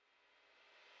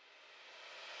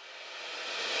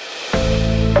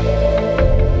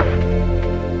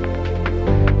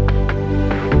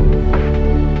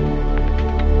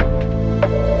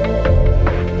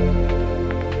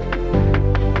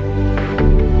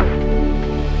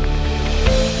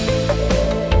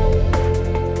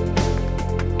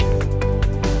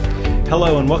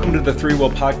Hello and welcome to the Three Will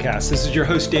Podcast. This is your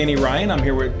host, Danny Ryan. I'm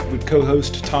here with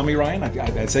co-host Tommy Ryan.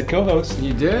 I said co-host.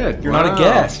 You did. You're not a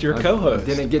guest. You're a co-host. I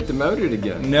didn't get demoted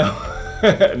again. No,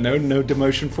 no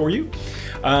demotion for you.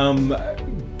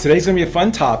 Today's going to be a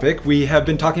fun topic. We have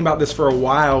been talking about this for a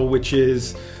while, which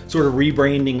is sort of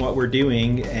rebranding what we're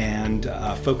doing and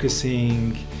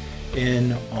focusing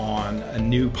in on a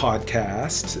new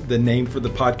podcast. The name for the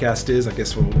podcast is, I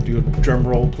guess we'll do a drum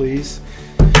roll, please.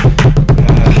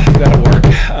 That'll work.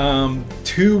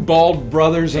 Two bald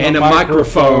brothers and a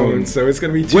microphone. So it's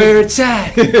going to be where it's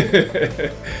at.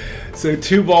 So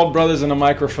two bald brothers and a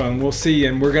microphone. We'll see,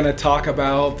 and we're going to talk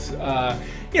about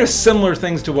similar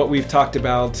things to what we've talked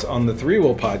about on the Three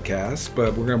Will podcast,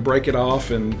 but we're going to break it off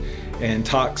and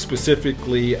talk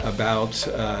specifically about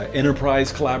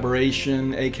enterprise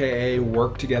collaboration, aka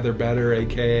work together better,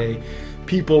 aka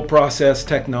people, process,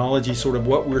 technology, sort of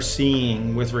what we're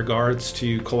seeing with regards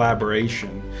to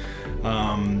collaboration.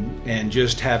 And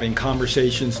just having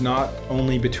conversations not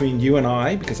only between you and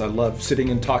I, because I love sitting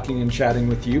and talking and chatting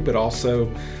with you, but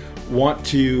also want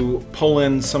to pull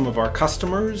in some of our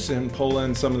customers and pull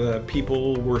in some of the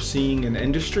people we're seeing in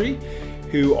industry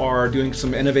who are doing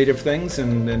some innovative things,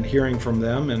 and hearing from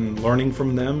them and learning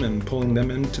from them and pulling them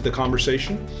into the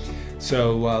conversation.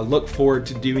 So look forward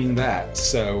to doing that.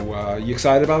 So you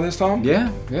excited about this, Tom?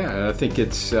 Yeah. I think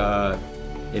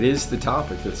it is the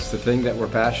topic. It's the thing that we're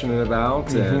passionate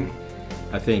about, and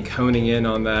I think honing in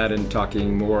on that and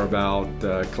talking more about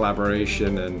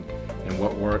collaboration and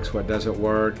what works, what doesn't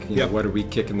work. What are we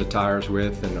kicking the tires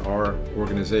with in our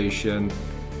organization?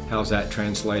 How's that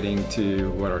translating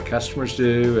to what our customers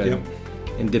do?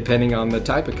 And depending on the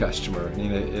type of customer,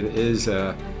 it is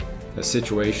a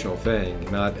situational thing.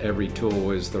 Not every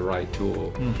tool is the right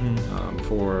tool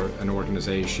for an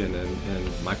organization, and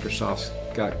Microsoft's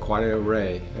got quite an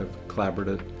array of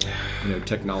collaborative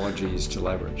technologies to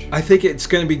leverage. I think it's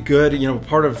going to be good.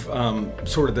 Part of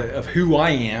sort of who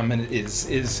I am and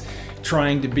is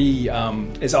trying to be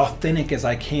as authentic as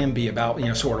I can be about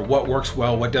sort of what works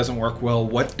well, what doesn't work well,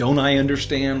 what don't I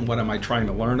understand, what am I trying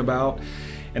to learn about.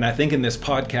 And I think in this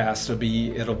podcast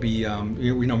it'll be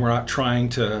we're not trying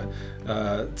to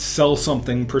sell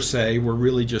something per se. We're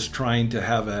really just trying to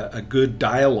have a good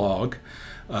dialogue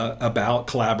about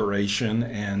collaboration,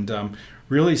 and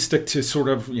really stick to sort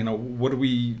of what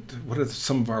are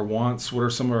some of our wants, what are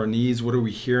some of our needs, what are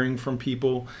we hearing from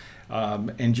people,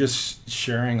 and just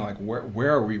sharing like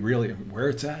where are we really, where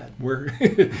it's at, where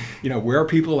where are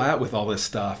people at with all this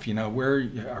stuff, where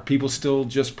are people still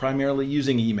just primarily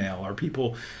using email,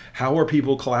 how are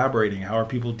people collaborating, how are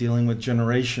people dealing with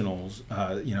generationals,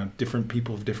 different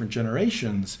people of different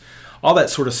generations, all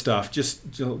that sort of stuff,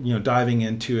 just diving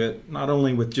into it, not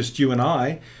only with just you and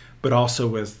I, but also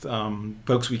with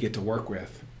folks we get to work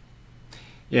with.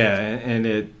 Yeah,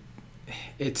 and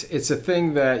it's a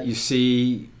thing that you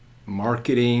see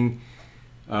marketing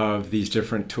of these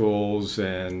different tools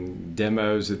and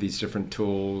demos of these different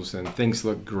tools, and things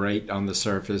look great on the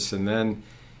surface, and then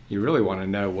you really want to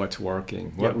know what's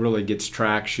working, what really gets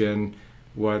traction,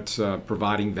 what's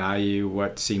providing value,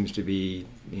 what seems to be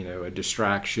a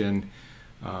distraction,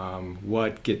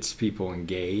 what gets people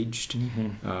engaged,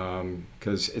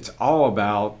 because it's all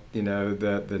about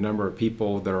the number of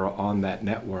people that are on that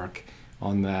network,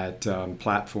 on that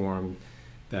platform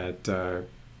that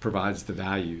provides the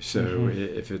value. So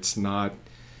if it's not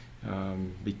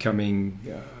becoming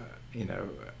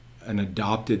an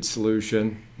adopted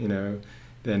solution,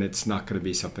 then it's not going to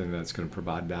be something that's going to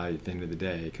provide value at the end of the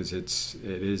day, because it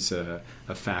is a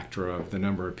factor of the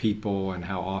number of people and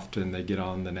how often they get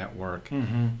on the network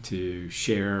to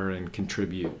share and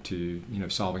contribute to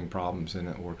solving problems in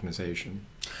an organization.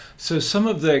 So some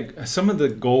of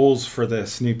the goals for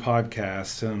this new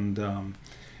podcast and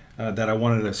that I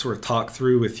wanted to sort of talk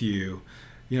through with you,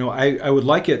 I would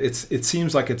like it. It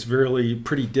seems like it's really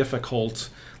pretty difficult.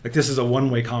 Like this is a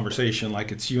one-way conversation,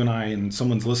 like it's you and I and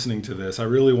someone's listening to this. I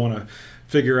really want to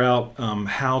figure out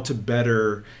how to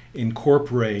better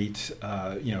incorporate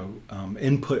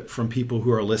input from people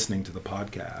who are listening to the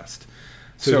podcast.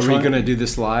 So are we going to do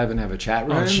this live and have a chat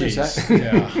room? Oh, jeez.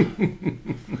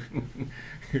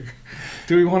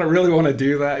 Do we really want to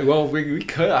do that? Well, we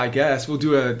could, I guess. We'll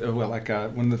do one of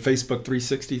the Facebook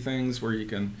 360 things where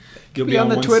you'll be on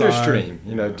the one Twitter side. stream.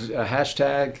 A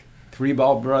hashtag 3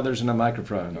 bald brothers and a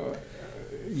microphone.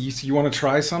 You want to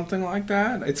try something like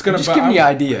that? It's gonna just give me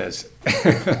ideas.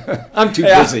 I'm too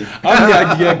busy. I'm the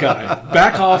idea guy.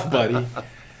 Back off, buddy.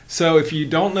 So if you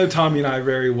don't know Tommy and I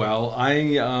very well,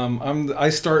 I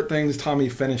start things, Tommy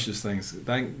finishes things.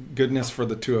 Thank goodness for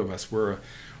the two of us. We're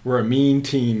a mean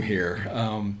team here.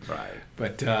 Right.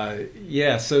 But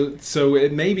yeah, so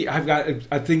it maybe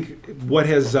I think what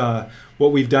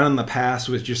we've done in the past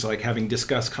with just like having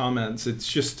discussed comments, it's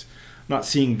just not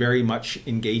seeing very much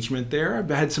engagement there. I've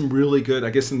had some really good, I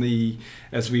guess,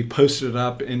 as we posted it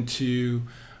up into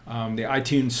the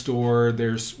iTunes store,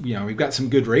 there's, we've got some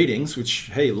good ratings, which,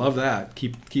 hey, love that.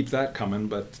 Keep that coming,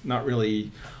 but not really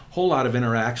a whole lot of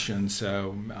interaction.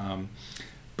 So,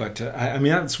 but I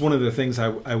mean, that's one of the things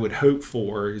I would hope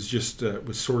for is just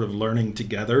was sort of learning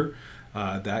together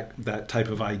that type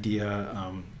of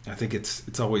idea. I think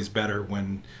it's always better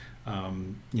when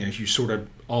you sort of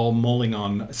all mulling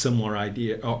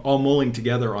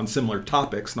together on similar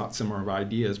topics, not similar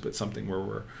ideas, but something where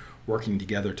we're working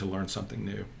together to learn something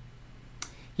new.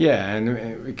 Yeah,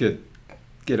 and we could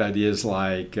get ideas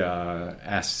like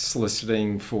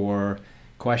soliciting for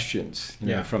questions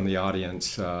from the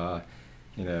audience,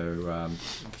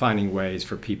 finding ways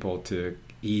for people to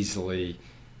easily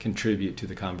contribute to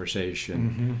the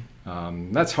conversation.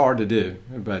 Mm-hmm. That's hard to do,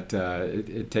 but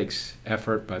it takes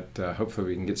effort, but hopefully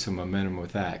we can get some momentum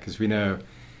with that, because we know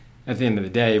at the end of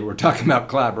the day we're talking about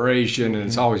collaboration, and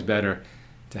it's always better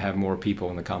to have more people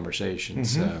in the conversation.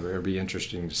 Mm-hmm. So it'll be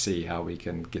interesting to see how we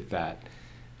can get that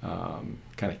kind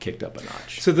of kicked up a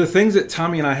notch. So the things that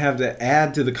Tommy and I have to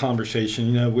add to the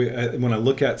conversation, when I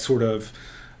look at sort of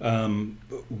as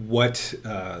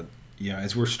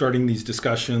we're starting these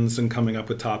discussions and coming up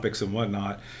with topics and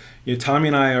whatnot, Tommy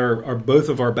and I are both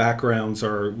of our backgrounds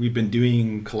we've been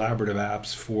doing collaborative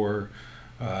apps for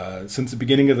since the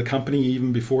beginning of the company,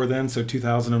 even before then, so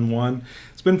 2001.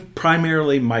 It's been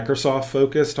primarily Microsoft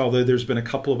focused, although there's been a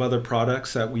couple of other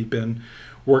products that we've been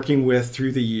working with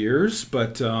through the years.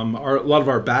 But a lot of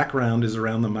our background is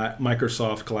around the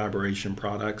Microsoft collaboration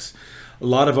products. A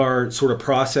lot of our sort of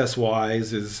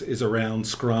process-wise is around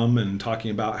Scrum and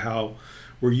talking about how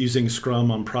we're using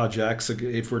Scrum on projects.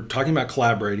 If we're talking about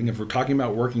collaborating, if we're talking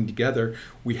about working together,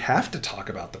 we have to talk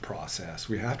about the process.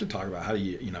 We have to talk about how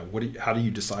how do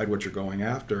you decide what you're going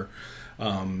after,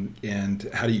 and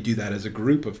how do you do that as a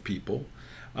group of people.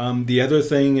 The other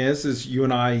thing is you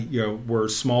and I, we're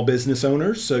small business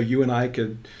owners, so you and I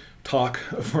could talk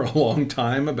for a long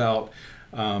time about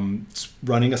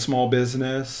running a small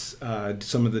business,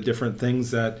 some of the different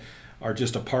things that are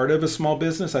just a part of a small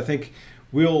business. I think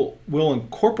we'll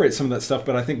incorporate some of that stuff,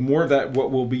 but I think more of that,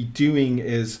 what we'll be doing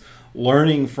is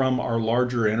learning from our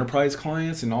larger enterprise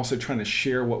clients and also trying to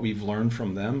share what we've learned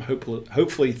from them,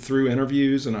 hopefully through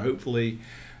interviews and hopefully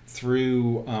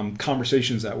through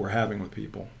conversations that we're having with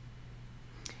people.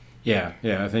 Yeah,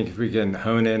 I think if we can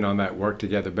hone in on that work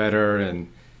together better and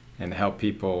help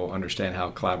people understand how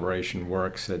collaboration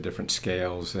works at different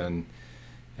scales and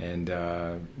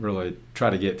really try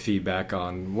to get feedback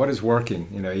on what is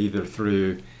working, either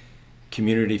through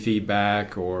community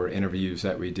feedback or interviews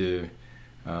that we do,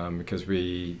 because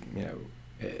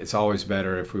it's always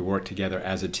better if we work together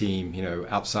as a team,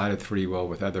 outside of ThreeWill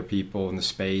with other people in the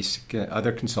space,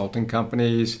 other consulting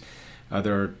companies,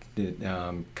 other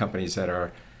companies that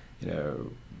are,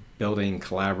 building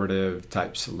collaborative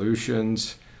type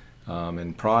solutions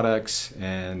and products,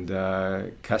 and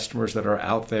customers that are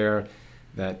out there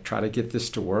that try to get this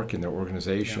to work in their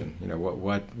organization. Yeah.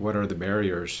 What are the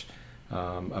barriers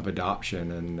of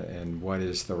adoption, and what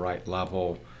is the right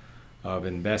level of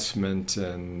investment,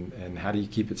 and how do you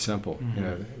keep it simple?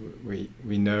 Mm-hmm.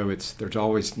 We know there's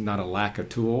always not a lack of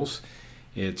tools.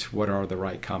 It's what are the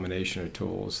right combination of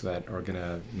tools that are going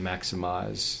to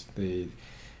maximize the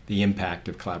impact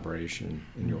of collaboration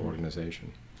in your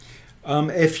organization.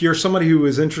 If you're somebody who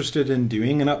is interested in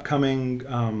doing an upcoming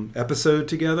episode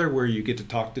together where you get to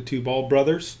talk to two bald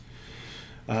brothers,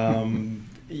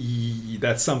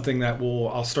 that's something that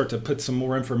I'll start to put some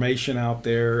more information out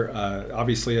there.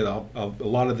 Obviously, a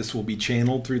lot of this will be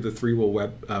channeled through the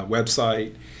ThreeWill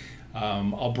website.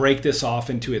 I'll break this off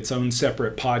into its own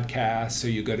separate podcast. So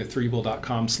you go to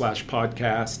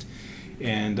threewill.com/podcast.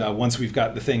 And once we've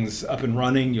got the things up and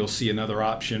running, you'll see another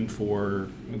option for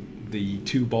the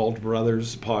Two Bald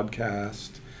Brothers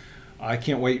podcast. I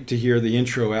can't wait to hear the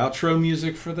intro-outro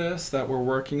music for this that we're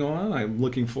working on. I'm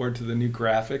looking forward to the new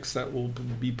graphics that we'll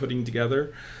be putting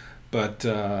together. But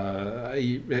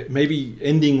maybe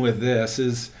ending with this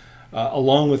is,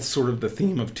 along with sort of the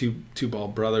theme of Two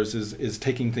Bald Brothers, is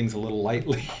taking things a little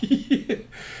lightly.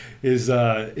 is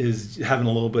having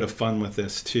a little bit of fun with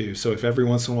this too. So if every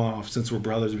once in a while, since we're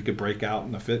brothers, we could break out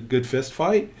in a good fist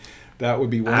fight, that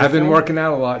would be wonderful. I've been working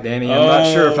out a lot, Danny. I'm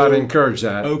not sure if I'd encourage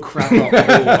that. Oh crap!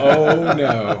 Oh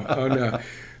no!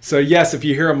 So yes, if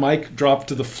you hear a mic drop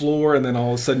to the floor and then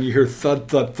all of a sudden you hear thud,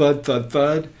 thud, thud, thud,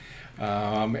 thud,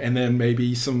 and then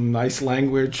maybe some nice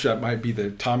language, that might be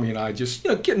the Tommy and I just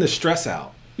getting the stress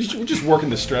out. We're just working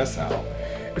the stress out.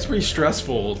 It's pretty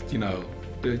stressful, being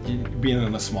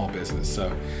in a small business.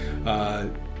 So,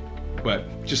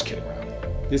 but just kidding around.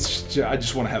 I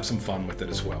just want to have some fun with it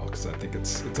as well, because I think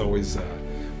it's always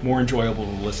more enjoyable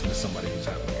to listen to somebody who's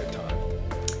having a good time.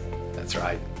 That's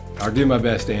right. I'll do my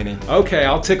best, Annie. Okay,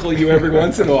 I'll tickle you every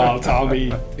once in a while,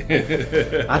 Tommy.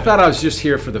 I thought I was just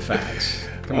here for the facts.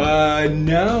 Come on.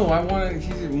 No, I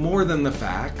want more than the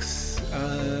facts.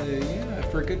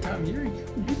 For a good time,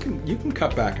 you can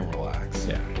cut back and relax.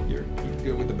 Yeah, you're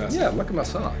good with the best. Yeah, look at my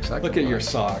socks. Look at your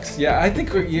socks. Yeah, I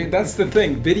think that's the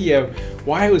thing. Video.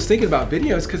 Why I was thinking about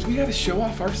video is because we got to show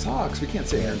off our socks. We can't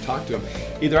sit here and talk to them.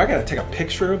 Either I got to take a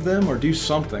picture of them or do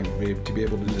something to be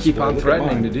able to keep on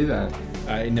threatening to do that.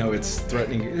 I know it's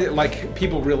threatening. Like,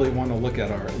 people really want to look at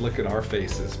our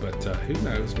faces, but who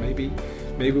knows? Maybe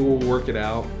we'll work it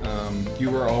out.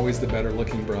 You are always the better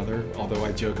looking brother, although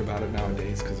I joke about it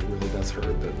nowadays because it really does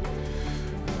hurt that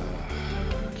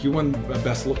you won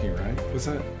best looking, right?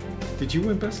 Did you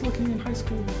win best looking in high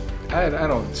school? I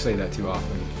don't say that too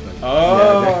often. But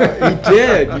yeah. You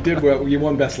did. You did well. You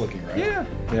won best looking, right?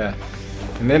 Yeah.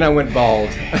 And then I went bald.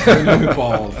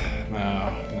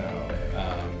 No.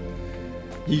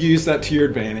 You used that to your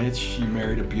advantage. You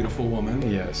married a beautiful woman.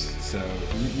 Yes. So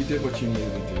you did what you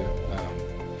needed to do.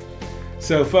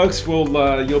 So, folks,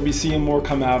 you'll be seeing more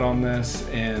come out on this,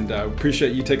 and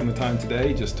appreciate you taking the time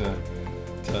today just to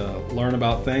learn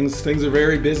about things. Things are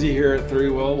very busy here at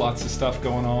ThreeWill. Lots of stuff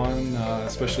going on,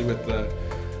 especially with the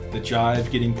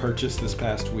Jive getting purchased this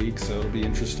past week. So it'll be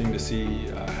interesting to see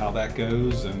how that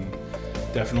goes. And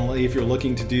definitely, if you're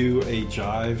looking to do a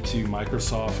Jive to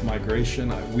Microsoft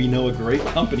migration, we know a great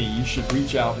company you should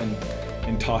reach out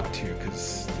and talk to,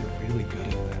 because they're really good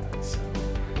at that. So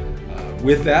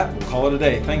with that, we'll call it a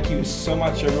day. Thank you so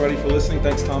much, everybody, for listening.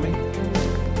 Thanks, Tommy.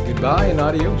 Goodbye and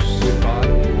adios. Goodbye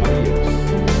and adios.